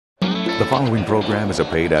The following program is a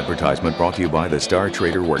paid advertisement brought to you by the Star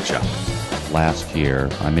Trader Workshop. Last year,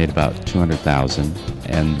 I made about $200,000,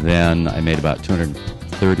 and then I made about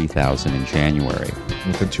 $230,000 in January.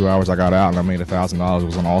 Within 2 hours, I got out and I made $1,000. It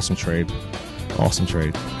was an awesome trade. Awesome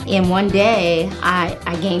trade. In one day,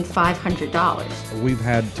 I gained $500. We've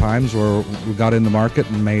had times where we got in the market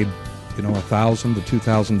and made, $1,000 to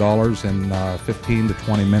 $2,000 in 15 to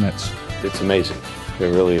 20 minutes. It's amazing. It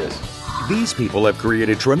really is. These people have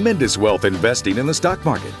created tremendous wealth investing in the stock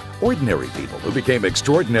market. Ordinary people who became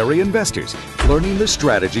extraordinary investors, learning the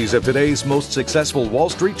strategies of today's most successful Wall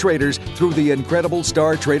Street traders through the incredible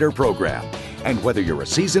Star Trader program. And whether you're a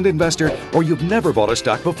seasoned investor or you've never bought a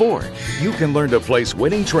stock before, you can learn to place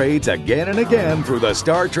winning trades again and again through the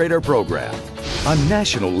Star Trader program. A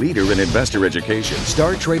national leader in investor education,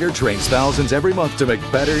 Star Trader trains thousands every month to make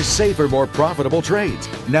better, safer, more profitable trades.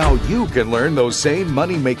 Now you can learn those same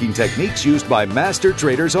money-making techniques used by master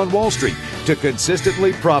traders on Wall Street to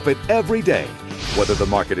consistently profit every day, whether the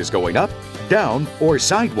market is going up, down, or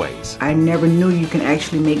sideways. I never knew you can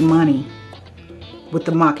actually make money with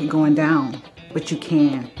the market going down, but you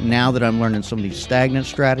can. Now that I'm learning some of these stagnant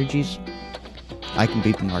strategies, I can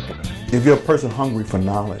beat the market. If you're a person hungry for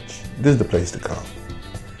knowledge, this is the place to come,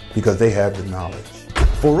 because they have the knowledge.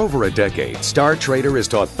 For over a decade, Star Trader has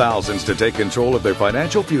taught thousands to take control of their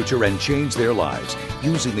financial future and change their lives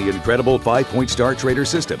using the incredible 5-point Star Trader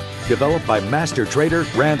system developed by master trader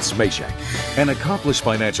Rance Mashek. An accomplished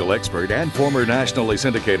financial expert and former nationally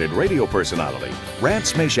syndicated radio personality,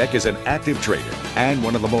 Rance Mashek is an active trader and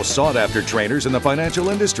one of the most sought-after trainers in the financial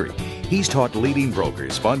industry. He's taught leading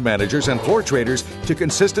brokers, fund managers, and floor traders to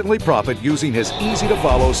consistently profit using his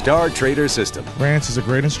easy-to-follow Star Trader system. Rance is a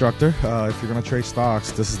great instructor. If you're going to trade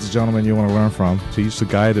stocks, this is the gentleman you want to learn from. He's the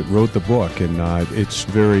guy that wrote the book, and it's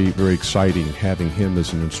very, very exciting having him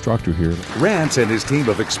as an instructor here. Rance and his team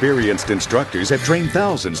of experienced instructors have trained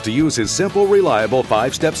thousands to use his simple, reliable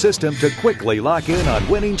 5-step system to quickly lock in on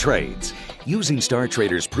winning trades. Using Star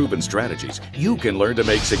Trader's proven strategies, you can learn to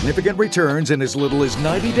make significant returns in as little as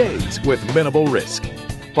 90 days with minimal risk.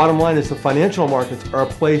 Bottom line is the financial markets are a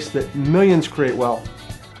place that millions create wealth.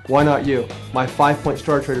 Why not you? My 5-point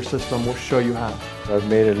Star Trader system will show you how. I've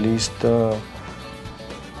made at least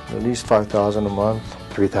 $5,000 a month,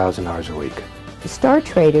 $3,000 a week. The Star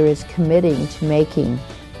Trader is committing to making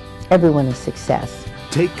everyone a success.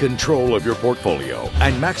 Take control of your portfolio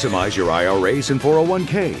and maximize your IRAs and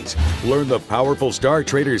 401ks. Learn the powerful Star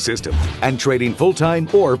Trader system, and trading full-time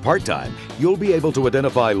or part-time, you'll be able to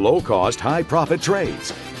identify low-cost, high-profit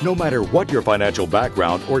trades. No matter what your financial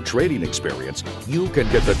background or trading experience, you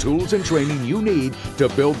can get the tools and training you need to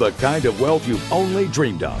build the kind of wealth you've only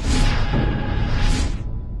dreamed of.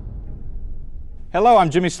 Hello, I'm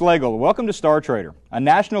Jimmy Slagle. Welcome to Star Trader, a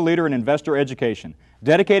national leader in investor education,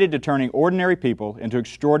 dedicated to turning ordinary people into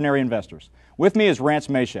extraordinary investors. With me is Rance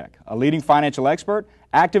Mashek, a leading financial expert,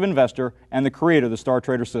 active investor, and the creator of the Star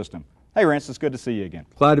Trader system. Hey, Rance, it's good to see you again.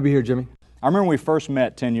 Glad to be here, Jimmy. I remember when we first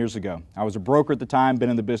met 10 years ago. I was a broker at the time, been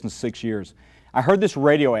in the business 6 years. I heard this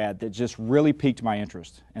radio ad that just really piqued my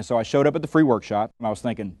interest. And so I showed up at the free workshop, and I was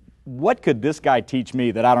thinking, what could this guy teach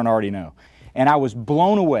me that I don't already know? And I was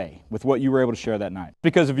blown away with what you were able to share that night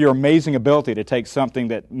because of your amazing ability to take something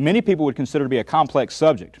that many people would consider to be a complex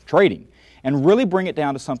subject, trading, and really bring it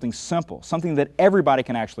down to something simple, something that everybody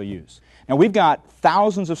can actually use. Now, we've got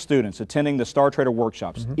thousands of students attending the Star Trader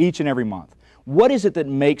workshops each and every month. What is it that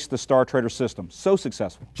makes the Star Trader system so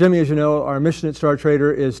successful? Jimmy, as you know, our mission at Star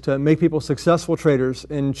Trader is to make people successful traders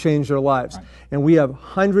and change their lives. Right. And we have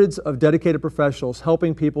hundreds of dedicated professionals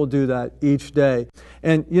helping people do that each day.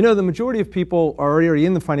 And you know, the majority of people are already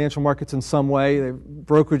in the financial markets in some way. They have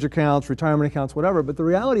brokerage accounts, retirement accounts, whatever. But the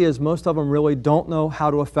reality is most of them really don't know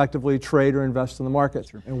how to effectively trade or invest in the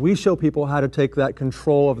markets. And we show people how to take that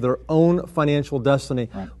control of their own financial destiny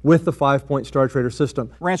with the 5-point Star Trader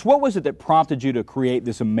system. Rance, what was it that prompted you to create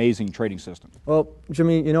this amazing trading system? Well,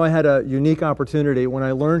 Jimmy, you know, I had a unique opportunity when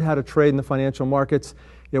I learned how to trade in the financial markets.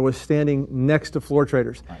 It was standing next to floor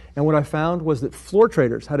traders. Right. And what I found was that floor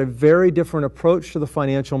traders had a very different approach to the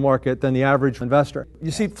financial market than the average investor.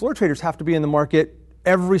 You see, floor traders have to be in the market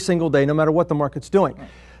every single day, no matter what the market's doing. Right.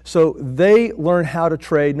 So they learn how to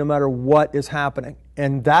trade no matter what is happening.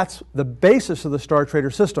 And that's the basis of the Star Trader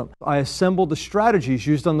system. I assembled the strategies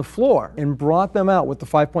used on the floor and brought them out with the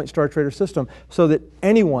 5-point Star Trader system so that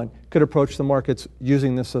anyone could approach the markets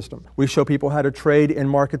using this system. We show people how to trade in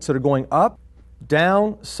markets that are going up,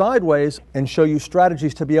 down, sideways, and show you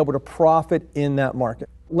strategies to be able to profit in that market.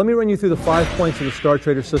 Let me run you through the 5 points of the Star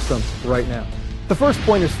Trader system right now. The first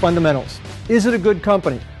point is fundamentals. Is it a good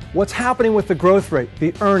company? What's happening with the growth rate,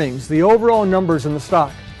 the earnings, the overall numbers in the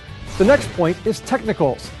stock? The next point is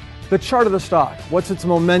technicals. The chart of the stock. What's its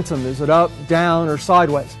momentum? Is it up, down, or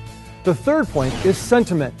sideways? The third point is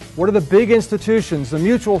sentiment. What are the big institutions, the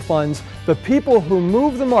mutual funds, the people who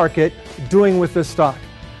move the market doing with this stock?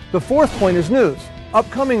 The fourth point is news,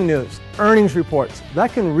 upcoming news, earnings reports.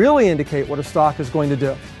 That can really indicate what a stock is going to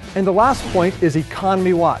do. And the last point is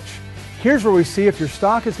economy watch. Here's where we see if your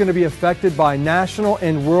stock is going to be affected by national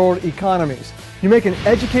and world economies. You make an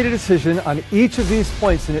educated decision on each of these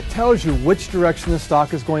points and it tells you which direction the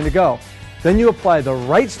stock is going to go. Then you apply the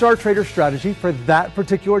right StarTrader strategy for that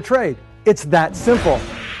particular trade. It's that simple.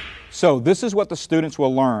 So this is what the students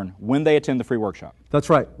will learn when they attend the free workshop. That's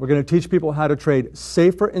right. We're going to teach people how to trade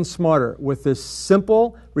safer and smarter with this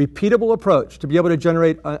simple, repeatable approach to be able to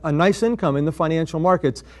generate a nice income in the financial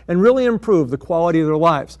markets and really improve the quality of their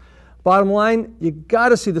lives. Bottom line, you got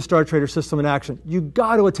to see the StarTrader system in action. You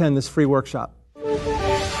got to attend this free workshop.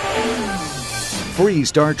 Free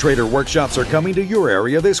StarTrader workshops are coming to your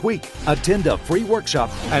area this week. Attend a free workshop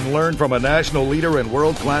and learn from a national leader in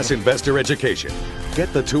world-class investor education.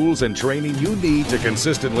 Get the tools and training you need to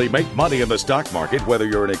consistently make money in the stock market, whether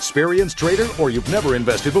you're an experienced trader or you've never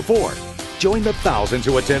invested before. Join the thousands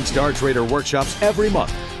who attend StarTrader workshops every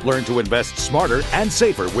month. Learn to invest smarter and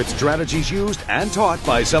safer with strategies used and taught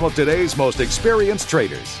by some of today's most experienced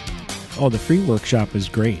traders. Oh, the free workshop is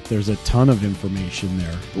great. There's a ton of information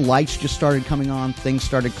there. Lights just started coming on, things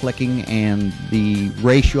started clicking, and the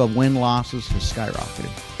ratio of win-losses has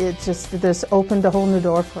skyrocketed. It just, this opened a whole new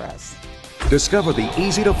door for us. Discover the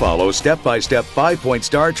easy-to-follow, step-by-step 5-point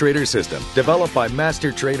StarTrader system developed by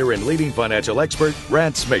master trader and leading financial expert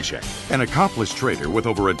Rance Mashek. An accomplished trader with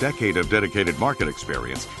over a decade of dedicated market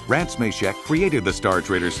experience, Rance Mashek created the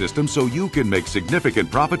StarTrader system so you can make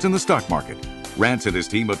significant profits in the stock market. Rance and his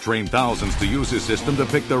team have trained thousands to use his system to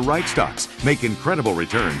pick the right stocks, make incredible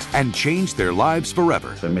returns, and change their lives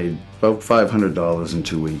forever. I made about $500 in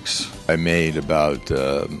 2 weeks. I made about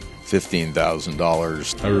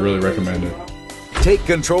 $15,000. I would really recommend it. Take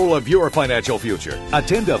control of your financial future.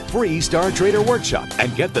 Attend a free StarTrader workshop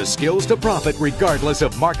and get the skills to profit regardless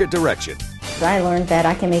of market direction. I learned that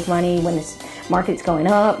I can make money when the market's going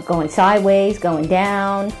up, going sideways, going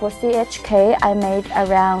down. For CHK, I made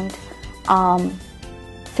around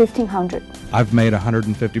 $1,500. I've made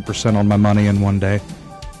 150% on my money in one day.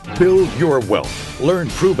 Build your wealth. Learn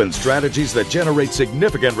proven strategies that generate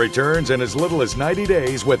significant returns in as little as 90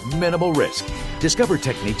 days with minimal risk. Discover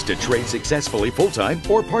techniques to trade successfully full-time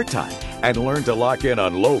or part-time and learn to lock in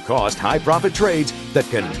on low-cost, high-profit trades that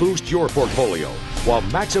can boost your portfolio while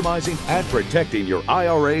maximizing and protecting your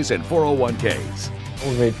IRAs and 401ks.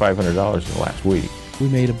 We made $500 in the last week. We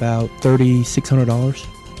made about $3,600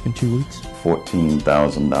 in 2 weeks.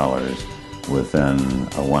 $14,000 within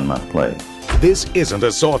a 1-month play. This isn't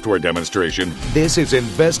a software demonstration. This is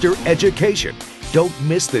investor education. Don't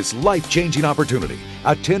miss this life-changing opportunity.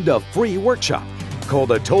 Attend a free workshop. Call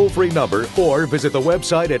the toll-free number or visit the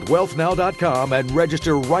website at wealthnow.com and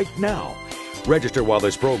register right now. Register while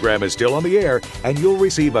this program is still on the air, and you'll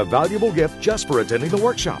receive a valuable gift just for attending the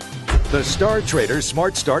workshop. The StarTrader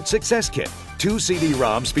Smart Start Success Kit. 2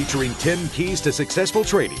 CD-ROMs featuring 10 keys to successful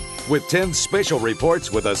trading with 10 special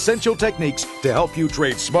reports with essential techniques to help you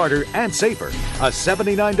trade smarter and safer. A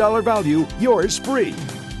 $79 value, yours free.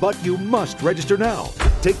 But you must register now.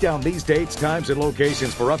 Take down these dates, times, and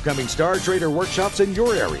locations for upcoming StarTrader workshops in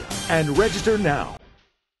your area and register now.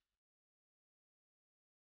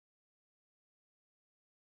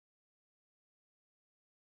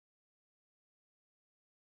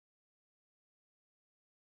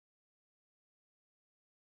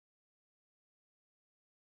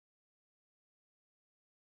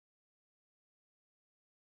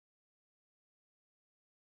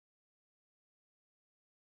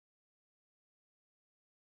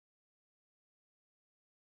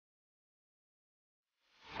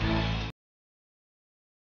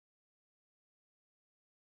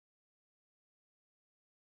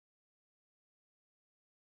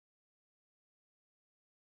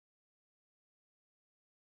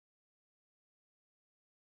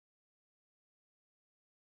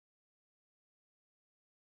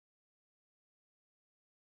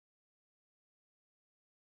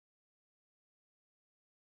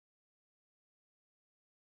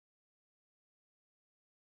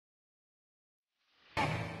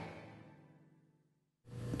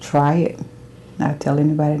 Try it. I tell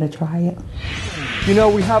anybody to try it. You know,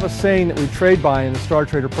 we have a saying that we trade by in the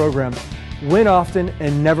StarTrader program: win often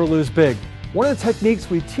and never lose big. One of the techniques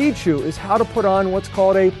we teach you is how to put on what's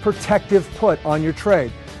called a protective put on your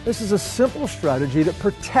trade. This is a simple strategy that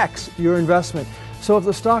protects your investment. So if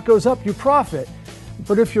the stock goes up, you profit.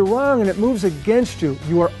 But if you're wrong and it moves against you,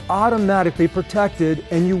 you are automatically protected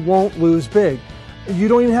and you won't lose big. You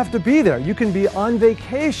don't even have to be there. You can be on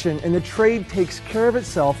vacation and the trade takes care of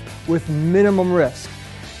itself with minimum risk.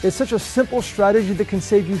 It's such a simple strategy that can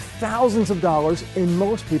save you thousands of dollars, and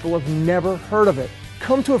most people have never heard of it.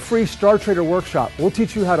 Come to a free Star Trader workshop. We'll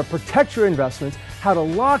teach you how to protect your investments, how to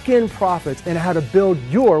lock in profits, and how to build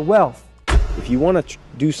your wealth. If you want to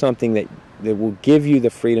do something that will give you the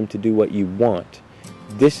freedom to do what you want,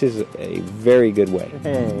 this is a very good way.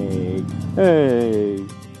 Hey.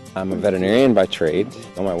 I'm a veterinarian by trade.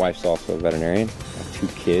 My wife's also a veterinarian. I have 2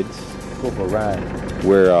 kids. Go for a ride.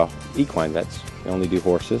 We're equine vets. We only do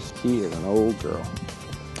horses. She is an old girl.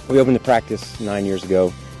 We opened the practice 9 years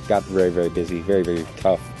ago. Got very, very busy, very, very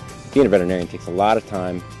tough. Being a veterinarian takes a lot of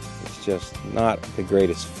time. It's just not the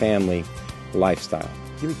greatest family lifestyle.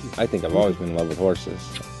 I think I've always been in love with horses.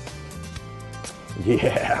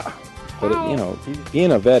 Yeah. But, you know,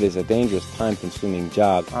 being a vet is a dangerous, time-consuming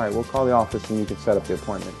job. All right, we'll call the office and you can set up the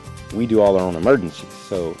appointment. We do all our own emergencies,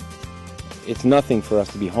 so it's nothing for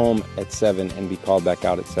us to be home at 7 and be called back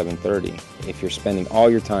out at 7:30. If you're spending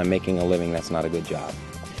all your time making a living, that's not a good job.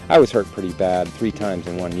 I was hurt pretty bad 3 times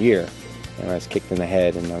in 1 year, and I was kicked in the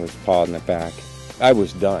head and I was pawed in the back. I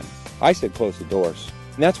was done. I said close the doors.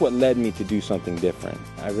 And that's what led me to do something different.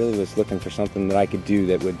 I really was looking for something that I could do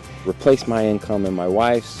that would replace my income and my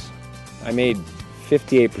wife's. I made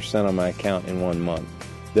 58% on my account in 1 month.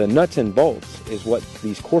 The nuts and bolts is what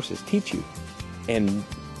these courses teach you, and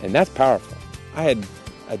that's powerful. I had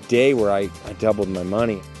a day where I doubled my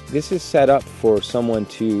money. This is set up for someone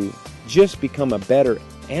to just become a better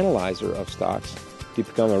analyzer of stocks, to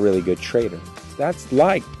become a really good trader. That's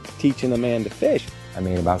like teaching a man to fish. I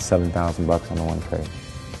made about $7,000 on the one trade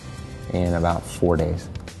in about 4 days.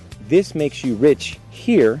 This makes you rich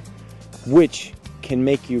here, which can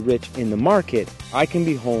make you rich in the market. I can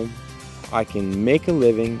be home, I can make a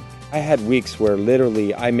living. I had weeks where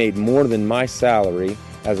literally I made more than my salary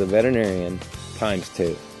as a veterinarian times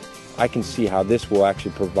 2. I can see how this will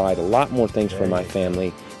actually provide a lot more things for my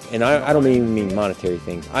family. And I don't even mean monetary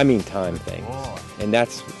things, I mean time things. And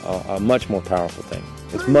that's a much more powerful thing.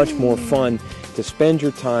 It's much more fun to spend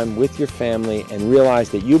your time with your family and realize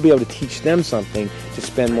that you'll be able to teach them something to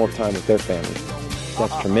spend more time with their family.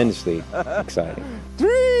 That's tremendously exciting.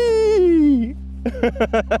 3!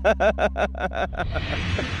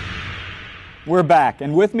 We're back,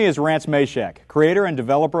 and with me is Rance Mashak, creator and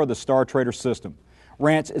developer of the Star Trader system.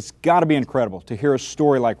 Rance, it's got to be incredible to hear a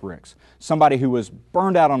story like Rick's, somebody who was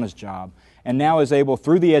burned out on his job and now is able,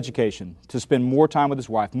 through the education, to spend more time with his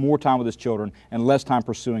wife, more time with his children, and less time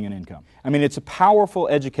pursuing an income. I mean, it's a powerful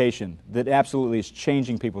education that absolutely is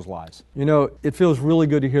changing people's lives. You know, it feels really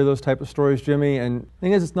good to hear those type of stories, Jimmy, and the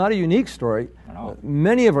thing is, it's not a unique story.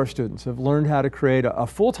 Many of our students have learned how to create a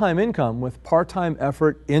full-time income with part-time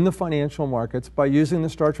effort in the financial markets by using the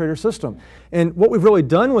Star Trader system. And what we've really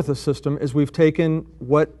done with the system is we've taken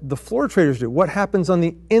what the floor traders do, what happens on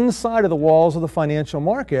the inside of the walls of the financial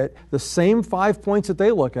market, the same 5 points that they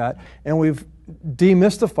look at, and we've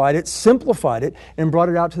demystified it, simplified it, and brought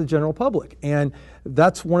it out to the general public. And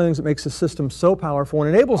that's one of the things that makes the system so powerful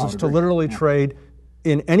and enables us to literally trade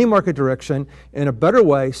in any market direction in a better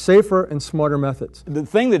way, safer and smarter methods. The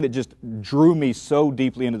thing that just drew me so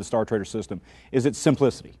deeply into the Star Trader system is its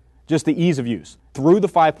simplicity, just the ease of use. Through the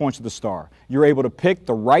 5 points of the star, you're able to pick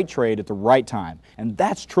the right trade at the right time, and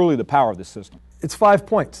that's truly the power of this system. It's 5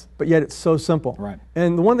 points, but yet it's so simple. Right.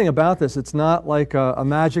 And the one thing about this, it's not like a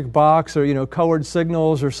magic box or, you know, colored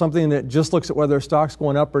signals or something that just looks at whether a stock's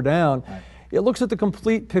going up or down. Right. It looks at the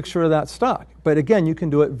complete picture of that stock. But again, you can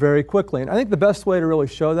do it very quickly. And I think the best way to really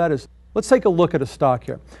show that is, let's take a look at a stock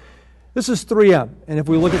here. This is 3M. And if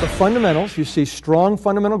we look at the fundamentals, you see strong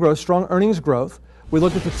fundamental growth, strong earnings growth. We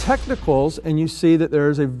look at the technicals, and you see that there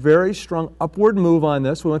is a very strong upward move on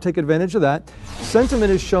this. We want to take advantage of that.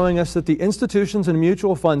 Sentiment is showing us that the institutions and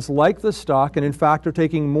mutual funds like this stock, and in fact are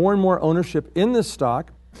taking more and more ownership in this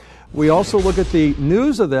stock. We also look at the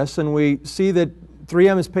news of this, and we see that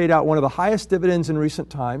 3M has paid out one of the highest dividends in recent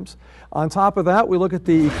times. On top of that, we look at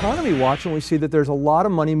the economy watch and we see that there's a lot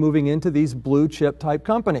of money moving into these blue chip type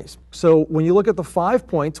companies. So when you look at the 5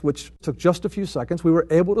 points, which took just a few seconds, we were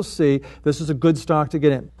able to see this is a good stock to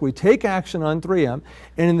get in. We take action on 3M,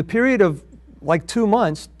 and in the period of like 2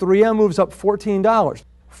 months, 3M moves up $14.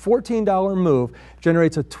 $14 move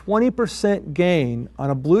generates a 20% gain on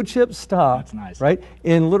a blue chip stock. That's nice. Right,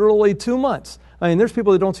 in literally 2 months. I mean, there's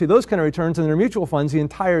people that don't see those kind of returns in their mutual funds the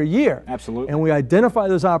entire year. Absolutely. And we identify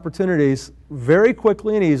those opportunities very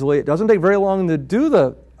quickly and easily. It doesn't take very long to do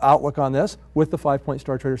the outlook on this with the 5-Point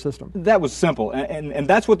Star Trader system. That was simple, and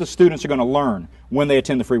that's what the students are going to learn when they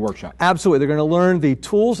attend the free workshop. Absolutely. They're going to learn the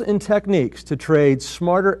tools and techniques to trade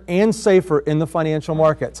smarter and safer in the financial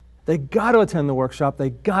markets. They got to attend the workshop.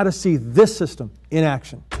 They got to see this system in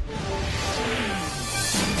action.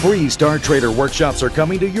 Free Star Trader workshops are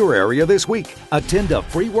coming to your area this week. Attend a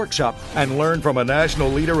free workshop and learn from a national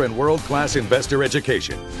leader in world-class investor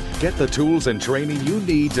education. Get the tools and training you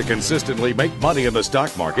need to consistently make money in the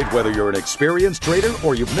stock market, whether you're an experienced trader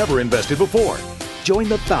or you've never invested before. Join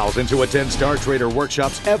the thousands who attend Star Trader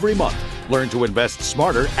workshops every month. Learn to invest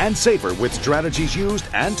smarter and safer with strategies used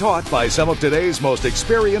and taught by some of today's most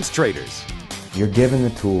experienced traders. You're given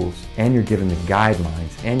the tools, and you're given the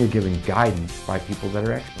guidelines, and you're given guidance by people that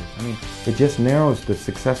are experts. I mean, it just narrows the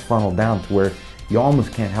success funnel down to where you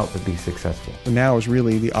almost can't help but be successful. Now is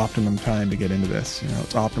really the optimum time to get into this.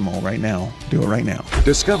 It's optimal right now. Do it right now.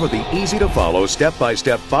 Discover the easy-to-follow,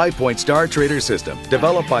 step-by-step 5-Point Star Trader system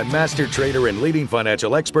developed by master trader and leading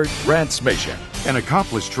financial expert Rance Meshek. An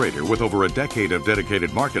accomplished trader with over a decade of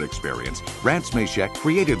dedicated market experience, Rance Meshek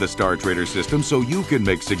created the Star Trader system so you can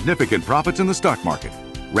make significant profits in the stock market.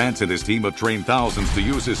 Rance and his team have trained thousands to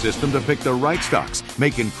use his system to pick the right stocks,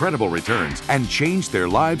 make incredible returns, and change their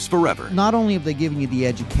lives forever. Not only have they given you the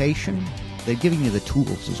education, they're giving you the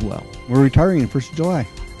tools as well. We're retiring on 1st of July.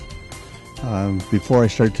 Before I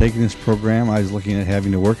started taking this program, I was looking at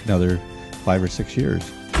having to work another 5 or 6 years.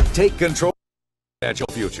 Take control of your financial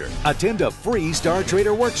future. Attend a free Star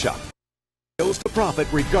Trader workshop. Goes to profit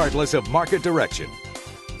regardless of market direction.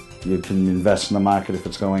 You can invest in the market if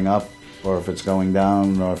it's going up, or if it's going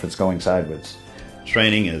down, or if it's going sideways.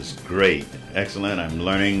 Training is great, excellent. I'm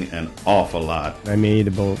learning an awful lot. I made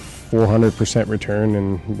about 400% return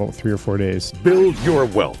in about 3 or 4 days. Build your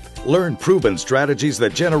wealth. Learn proven strategies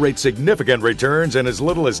that generate significant returns in as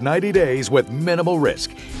little as 90 days with minimal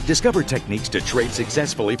risk. Discover techniques to trade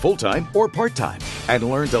successfully full-time or part-time, and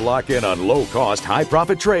learn to lock in on low-cost,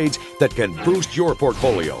 high-profit trades that can boost your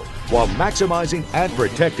portfolio while maximizing and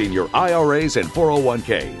protecting your IRAs and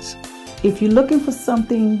 401ks. If you're looking for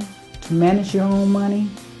something to manage your own money,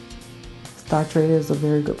 Star Trader is a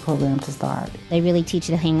very good program to start. They really teach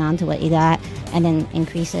you to hang on to what you got and then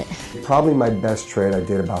increase it. Probably my best trade, I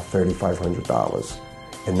did about $3,500,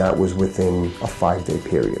 and that was within a 5-day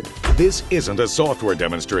period. This isn't a software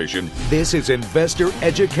demonstration. This is investor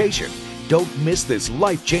education. Don't miss this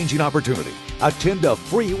life-changing opportunity. Attend a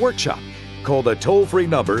free workshop. Call the toll-free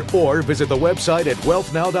number or visit the website at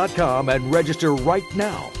wealthnow.com and register right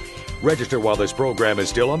now. Register while this program is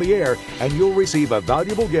still on the air, and you'll receive a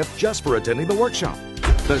valuable gift just for attending the workshop.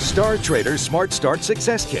 The Star Trader Smart Start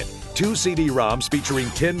Success Kit. 2 CD-ROMs featuring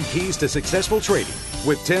 10 keys to successful trading,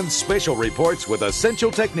 with 10 special reports with essential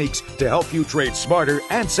techniques to help you trade smarter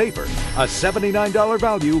and safer. A $79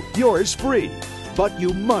 value, yours free. But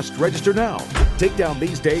you must register now. Take down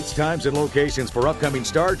these dates, times, and locations for upcoming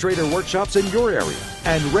Star Trader workshops in your area,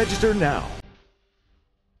 and register now.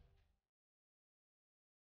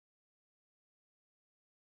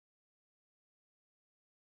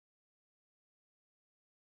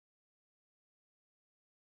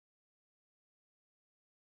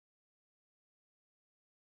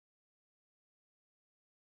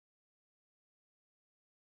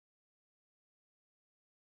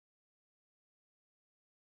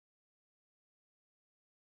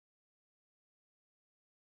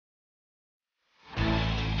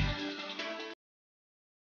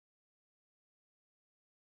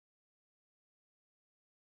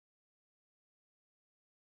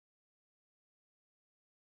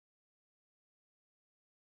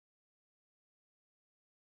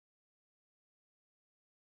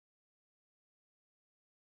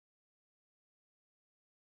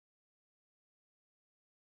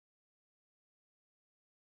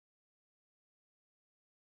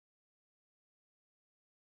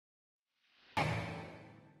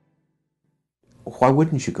 Why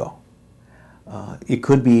wouldn't you go? It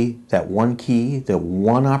could be that one key, that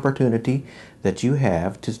one opportunity that you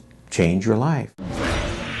have to change your life.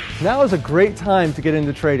 Now is a great time to get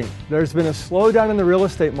into trading. There's been a slowdown in the real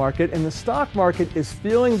estate market, and the stock market is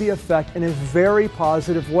feeling the effect in a very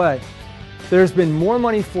positive way. There's been more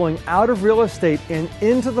money flowing out of real estate and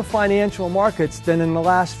into the financial markets than in the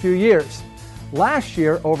last few years. Last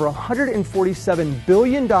year, over $147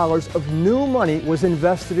 billion of new money was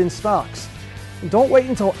invested in stocks. Don't wait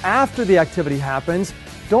until after the activity happens.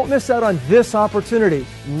 Don't miss out on this opportunity.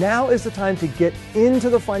 Now is the time to get into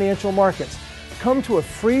the financial markets. Come to a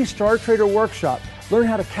free Star Trader workshop. Learn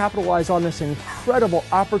how to capitalize on this incredible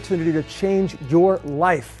opportunity to change your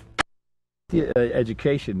life.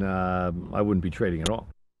 Education, I wouldn't be trading at all.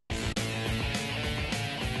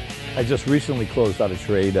 I just recently closed out a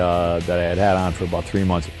trade that I had on for about 3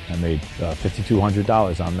 months. I made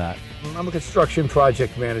 $5,200 on that. I'm a construction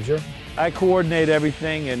project manager. I coordinate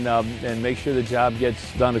everything and make sure the job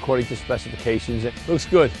gets done according to specifications. It looks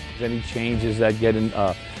good. Any changes that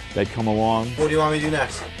that come along. What do you want me to do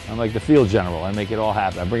next? I'm like the field general. I make it all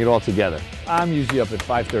happen. I bring it all together. I'm usually up at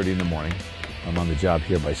 5:30 in the morning. I'm on the job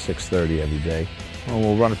here by 6:30 every day. And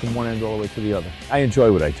we'll run it from one end all the way to the other. I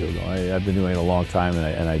enjoy what I do, though. I've been doing it a long time,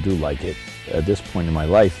 and I do like it. At this point in my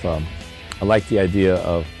life, I like the idea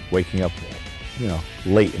of waking up,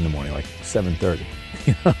 late in the morning, like 7:30.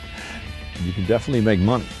 You can definitely make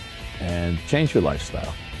money and change your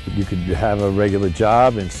lifestyle. You could have a regular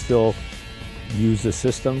job and still use the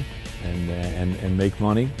system and make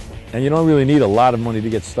money. And you don't really need a lot of money to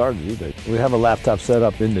get started either. We have a laptop set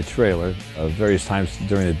up in the trailer various times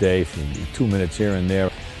during the day for 2 minutes here and there.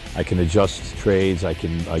 I can adjust trades, I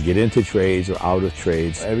can get into trades or out of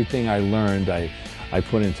trades. Everything I learned, I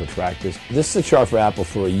put into practice. This is a chart for Apple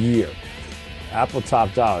for a year. Apple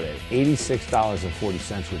topped out at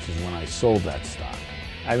 $86.40, which is when I sold that stock.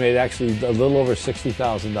 I made actually a little over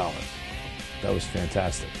 $60,000. That was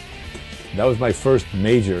fantastic. That was my first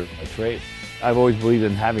major trade. I've always believed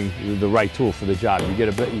in having the right tool for the job. You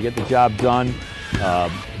get the job done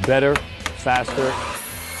better, faster.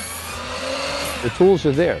 The tools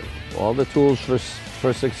are there. All the tools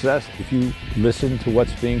for success. If you listen to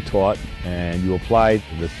what's being taught and you apply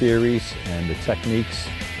the theories and the techniques,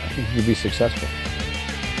 I think you can be successful.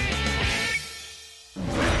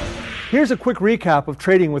 Here's a quick recap of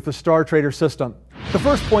trading with the Star Trader system. The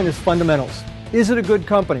first point is fundamentals. Is it a good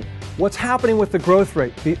company? What's happening with the growth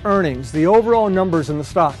rate, the earnings, the overall numbers in the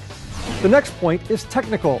stock? The next point is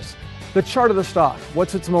technicals. The chart of the stock.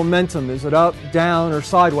 What's its momentum? Is it up, down, or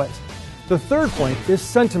sideways? The third point is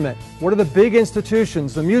sentiment. What are the big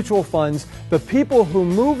institutions, the mutual funds, the people who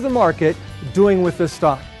move the market doing with this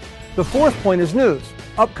stock? The fourth point is news,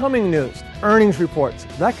 upcoming news, earnings reports.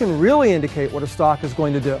 That can really indicate what a stock is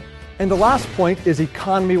going to do. And the last point is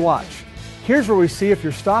economy watch. Here's where we see if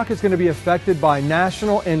your stock is going to be affected by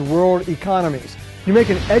national and world economies. You make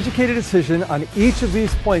an educated decision on each of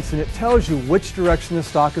these points and it tells you which direction the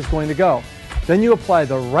stock is going to go. Then you apply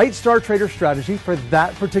the right Star Trader strategy for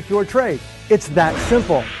that particular trade. It's that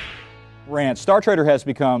simple. Rand, Star Trader has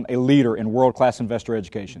become a leader in world-class investor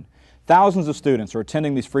education. Thousands of students are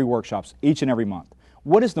attending these free workshops each and every month.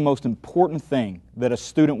 What is the most important thing that a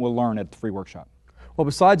student will learn at the free workshop? Well,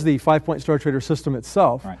 besides the 5-point Star Trader system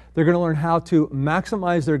itself, they're going to learn how to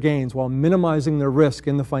maximize their gains while minimizing their risk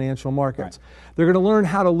in the financial markets. They're going to learn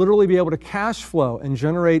how to literally be able to cash flow and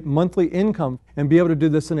generate monthly income and be able to do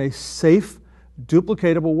this in a safe,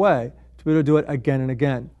 duplicatable way to be able to do it again and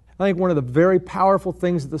again. I think one of the very powerful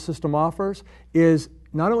things that the system offers is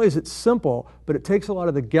not only is it simple, but it takes a lot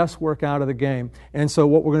of the guesswork out of the game. And so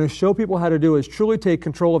what we're going to show people how to do is truly take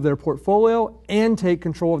control of their portfolio and take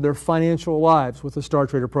control of their financial lives with the Star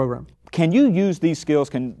Trader program. Can you use these skills?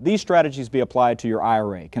 Can these strategies be applied to your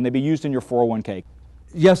IRA? Can they be used in your 401k?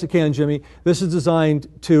 Yes, it can, Jimmy. This is designed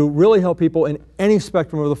to really help people in any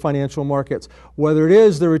spectrum of the financial markets, whether it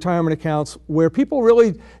is the retirement accounts where people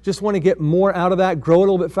really just want to get more out of that, grow it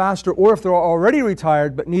a little bit faster, or if they're already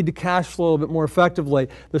retired but need to cash flow a little bit more effectively,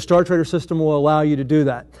 the Star Trader system will allow you to do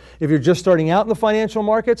that. If you're just starting out in the financial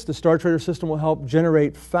markets, the Star Trader system will help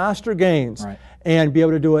generate faster gains and be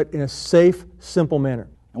able to do it in a safe, simple manner.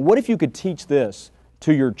 And what if you could teach this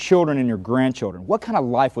to your children and your grandchildren? What kind of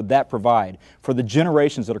life would that provide for the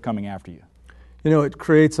generations that are coming after you? You know, it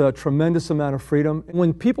creates a tremendous amount of freedom.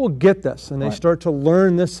 When people get this and they start to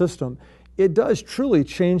learn this system, it does truly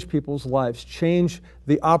change people's lives, change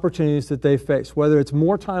the opportunities that they face, whether it's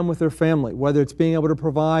more time with their family, whether it's being able to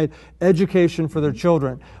provide education for their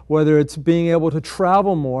children, whether it's being able to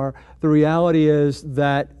travel more. The reality is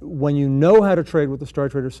that when you know how to trade with the Star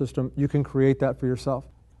Trader system, you can create that for yourself.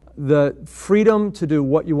 The freedom to do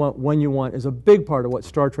what you want when you want is a big part of what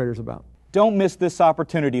Star Trader is about. Don't miss this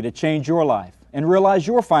opportunity to change your life and realize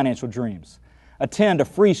your financial dreams. Attend a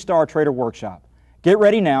free Star Trader workshop. Get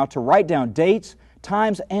ready now to write down dates,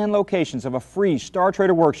 times, and locations of a free Star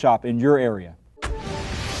Trader workshop in your area.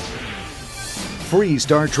 Free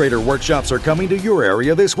Star Trader workshops are coming to your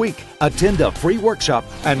area this week. Attend a free workshop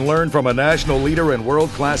and learn from a national leader in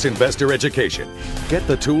world-class investor education. Get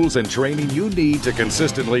the tools and training you need to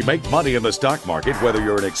consistently make money in the stock market, whether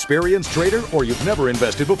you're an experienced trader or you've never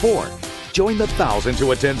invested before. Join the thousands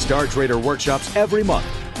who attend Star Trader workshops every month.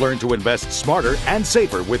 Learn to invest smarter and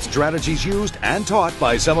safer with strategies used and taught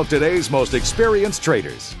by some of today's most experienced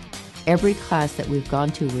traders. Every class that we've gone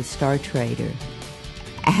to with Star Trader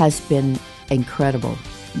has been incredible.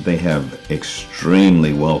 They have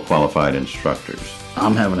extremely well-qualified instructors.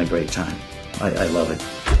 I'm having a great time. I love it.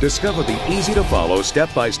 Discover the easy-to-follow,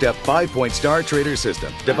 step-by-step 5-point Star Trader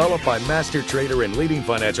system developed by master trader and leading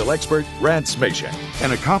financial expert Rance Mashek.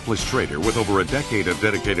 An accomplished trader with over a decade of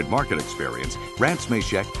dedicated market experience, Rance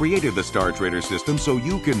Mashek created the Star Trader system so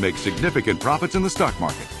you can make significant profits in the stock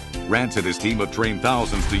market. Rance and his team have trained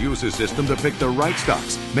thousands to use his system to pick the right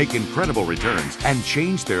stocks, make incredible returns, and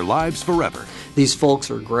change their lives forever. These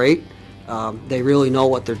folks are great. They really know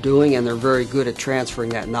what they're doing, and they're very good at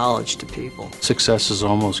transferring that knowledge to people. Success is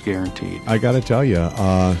almost guaranteed. I got to tell you,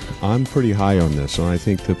 I'm pretty high on this, and I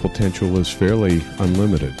think the potential is fairly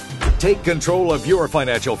unlimited. Take control of your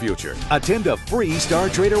financial future. Attend a free Star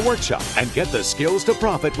Trader workshop and get the skills to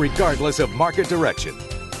profit regardless of market direction.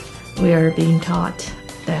 We are being taught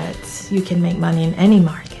that you can make money in any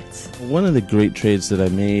market. One of the great trades that I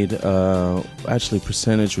made, actually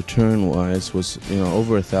percentage return wise, was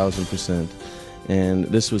over 1,000%, and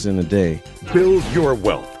this was in a day. Build your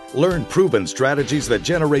wealth. Learn proven strategies that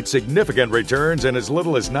generate significant returns in as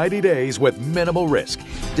little as 90 days with minimal risk.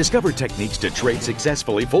 Discover techniques to trade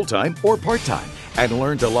successfully full-time or part-time, and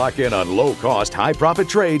learn to lock in on low-cost, high-profit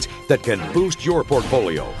trades that can boost your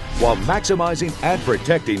portfolio while maximizing and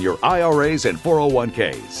protecting your IRAs and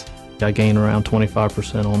 401ks. I gained around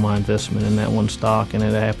 25% on my investment in that one stock, and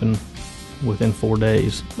it happened within 4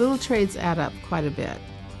 days. Little trades add up quite a bit.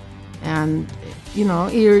 And,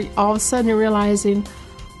 you're all of a sudden you're realizing,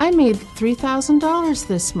 I made $3,000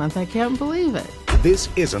 this month. I can't believe it. This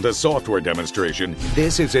isn't a software demonstration.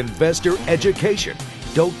 This is investor education.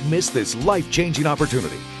 Don't miss this life-changing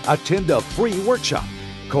opportunity. Attend a free workshop.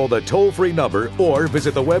 Call the toll-free number or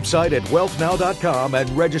visit the website at wealthnow.com and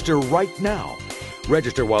register right now.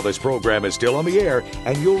 Register while this program is still on the air,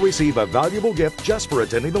 and you'll receive a valuable gift just for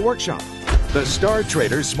attending the workshop. The Star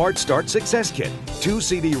Trader Smart Start Success Kit. 2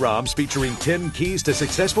 CD-ROMs featuring 10 keys to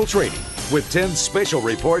successful trading, with 10 special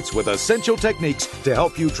reports with essential techniques to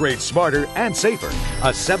help you trade smarter and safer.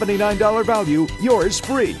 A $79 value, yours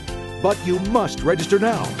free. But you must register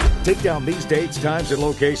now. Take down these dates, times, and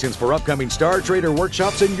locations for upcoming Star Trader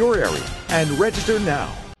workshops in your area, and register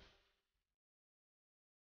now.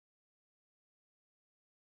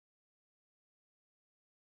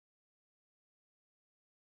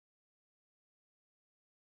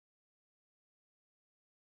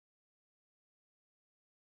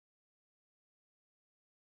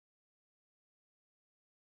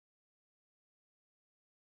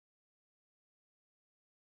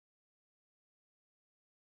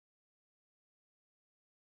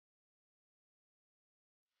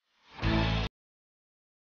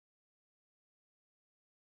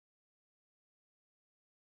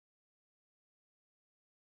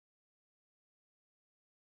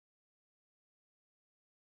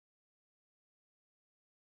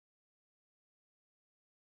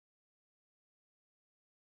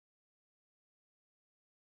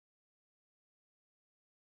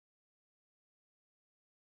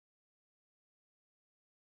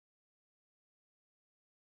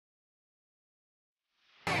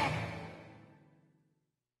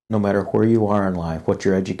 No matter where you are in life, what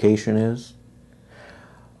your education is,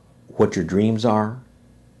 what your dreams are,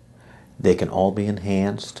 they can all be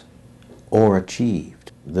enhanced or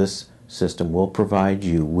achieved. This system will provide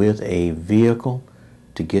you with a vehicle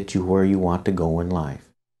to get you where you want to go in life.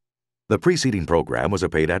 The preceding program was a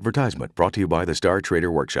paid advertisement brought to you by the Star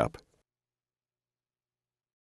Trader Workshop.